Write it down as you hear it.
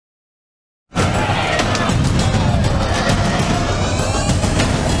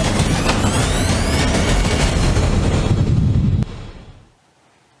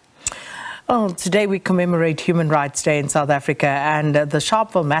Well, today we commemorate Human Rights Day in South Africa, and the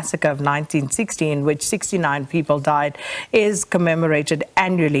Sharpeville Massacre of 1960, in which 69 people died, is commemorated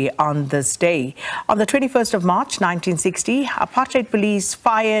annually on this day. On the 21st of March 1960, apartheid police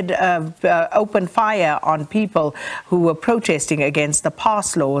opened fire on people who were protesting against the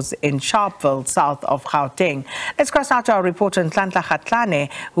pass laws in Sharpeville, south of Gauteng. Let's cross now to our reporter Ntlantla Kgatlhane,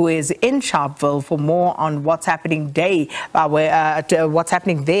 who is in Sharpeville, for more on what's happening there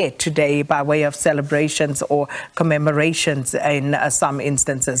today by way of celebrations or commemorations in some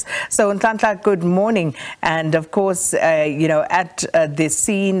instances. So, Ntlantla, good morning. And of course, at the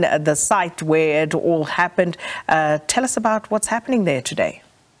scene, the site where it all happened, tell us about what's happening there today.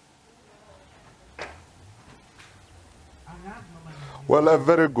 Well, a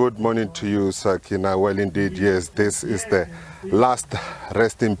very good morning to you, Sakina. Well, indeed, yes, this is the last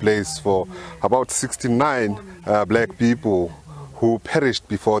resting place for about 69 black people who perished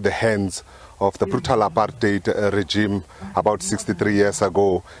before the hands of the brutal apartheid regime about 63 years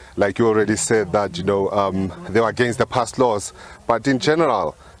ago. Like you already said that, they were against the past laws, but in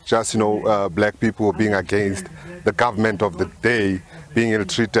general, just, black people being against the government of the day, being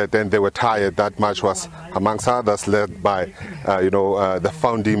ill-treated, and they were tired. That march was, amongst others, led by, the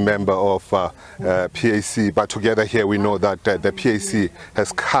founding member of PAC. But together here, we know that the PAC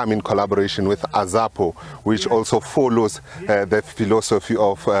has come in collaboration with AZAPO, which also follows the philosophy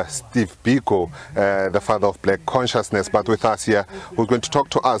of Steve Biko, the father of black consciousness. But with us here, who's going to talk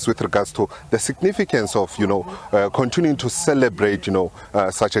to us with regards to the significance of, continuing to celebrate,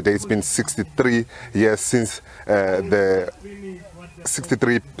 such a day. It's been 63 years since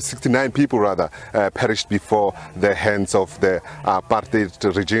 69 people perished before the hands of the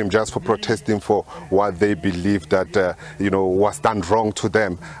apartheid regime, just for protesting for what they believe that was done wrong to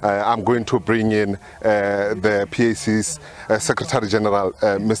them. I'm going to bring in the PAC's Secretary General,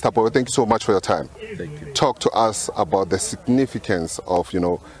 Mr. Boy. Thank you so much for your time. Thank you. Talk to us about the significance of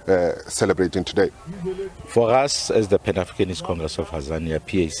celebrating today. For us, as the Pan-Africanist Congress of Tanzania,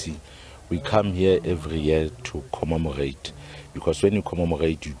 PAC, we come here every year to commemorate, because when you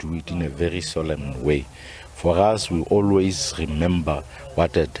commemorate, you do it in a very solemn way. For us, we always remember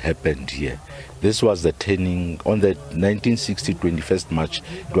what had happened here. This was the turning, on the 1960 21st March,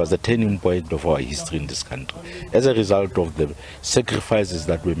 it was the turning point of our history in this country. As a result of the sacrifices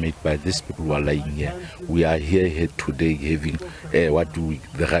that were made by these people who are lying here, we are here today having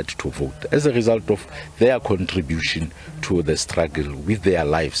the right to vote. As a result of their contribution to the struggle with their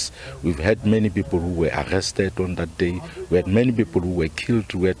lives, we've had many people who were arrested on that day, we had many people who were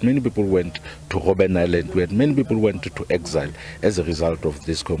killed, we had many people who went to Robben Island, we had many people who went to exile as a result of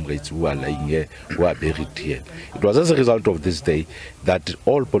these comrades who are lying here, who are buried here. It was as a result of this day that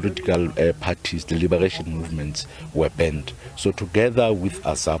all political parties, the liberation movements, were banned. So together with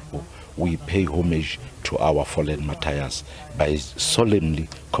AZAPO, we pay homage to our fallen martyrs by solemnly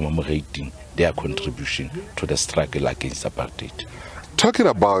commemorating their contribution to the struggle against apartheid. Talking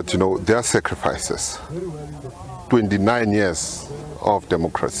about, their sacrifices, 29 years of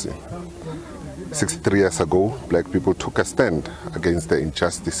democracy. 63 years ago, black people took a stand against the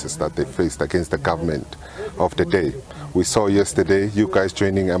injustices that they faced against the government of the day. We saw yesterday you guys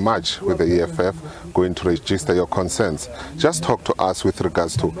joining a march with the EFF, going to register your concerns. Just talk to us with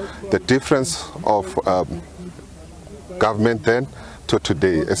regards to the difference of government then to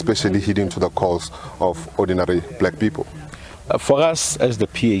today, especially heeding to the calls of ordinary black people. For us, as the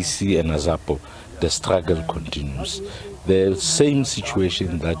PAC and AZAPO, the struggle continues. The same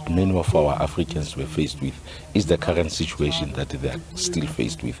situation that many of our Africans were faced with is the current situation that they are still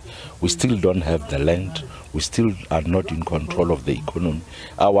faced with. We still don't have the land. We still are not in control of the economy.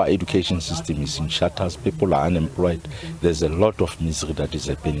 Our education system is in shutters. People are unemployed. There's a lot of misery that is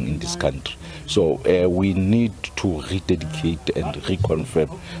happening in this country. So we need to rededicate and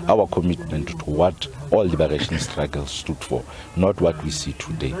reconfirm our commitment to what all liberation struggles stood for, not what we see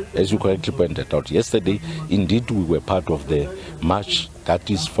today. As you correctly pointed out yesterday, indeed we were part of the march. That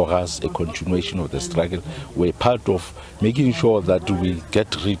is for us a continuation of the struggle. We're part of making sure that we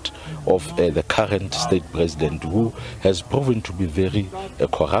get rid of the current state president, who has proven to be very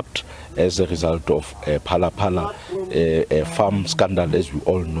corrupt as a result of Phala farm scandal, as we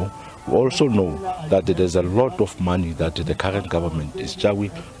all know. We also know that there's a lot of money that the current government is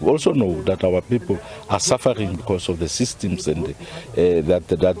charging. We also know that our people are suffering because of the systems and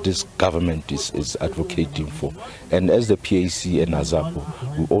that this government is advocating for. And as the PAC and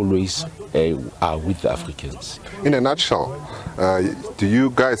AZAPO, we always are with the Africans. In a nutshell, do you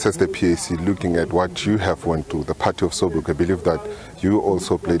guys as the PAC, looking at what you have went to, the party of Sobukwe, believe that you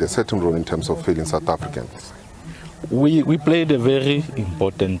also played a certain role in terms of failing South Africans? We played a very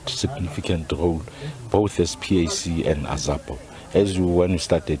important, significant role, both as PAC and ASAPO. As when you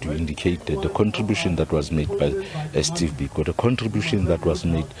started, you indicated the contribution that was made by Steve Biko, the contribution that was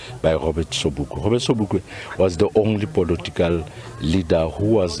made by Robert Sobukwe. Robert Sobukwe was the only political leader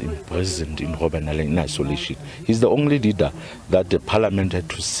who was imprisoned in Robben Island in isolation. He's the only leader that the parliament had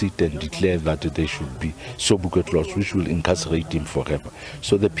to sit and declare that there should be Sobukwe clause, which will incarcerate him forever.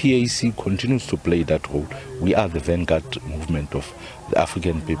 So the PAC continues to play that role. We are the vanguard movement of the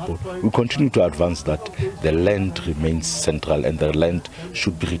African people. We continue to advance that the land remains central and the land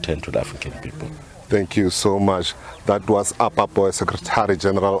should be returned to the African people. Thank you so much. That was Apapo, Secretary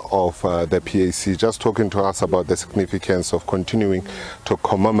General of the PAC, just talking to us about the significance of continuing to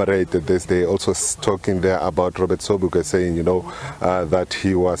commemorate this day. Also talking there about Robert Sobukwe saying, you know, that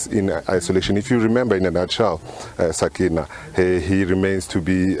he was in isolation. If you remember, in a nutshell, Sakina, he remains to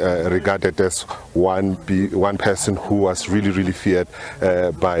be regarded as one person who was really feared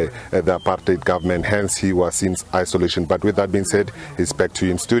by the apartheid government. Hence, he was in isolation. But with that being said, he's back to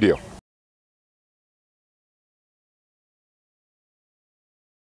you in studio.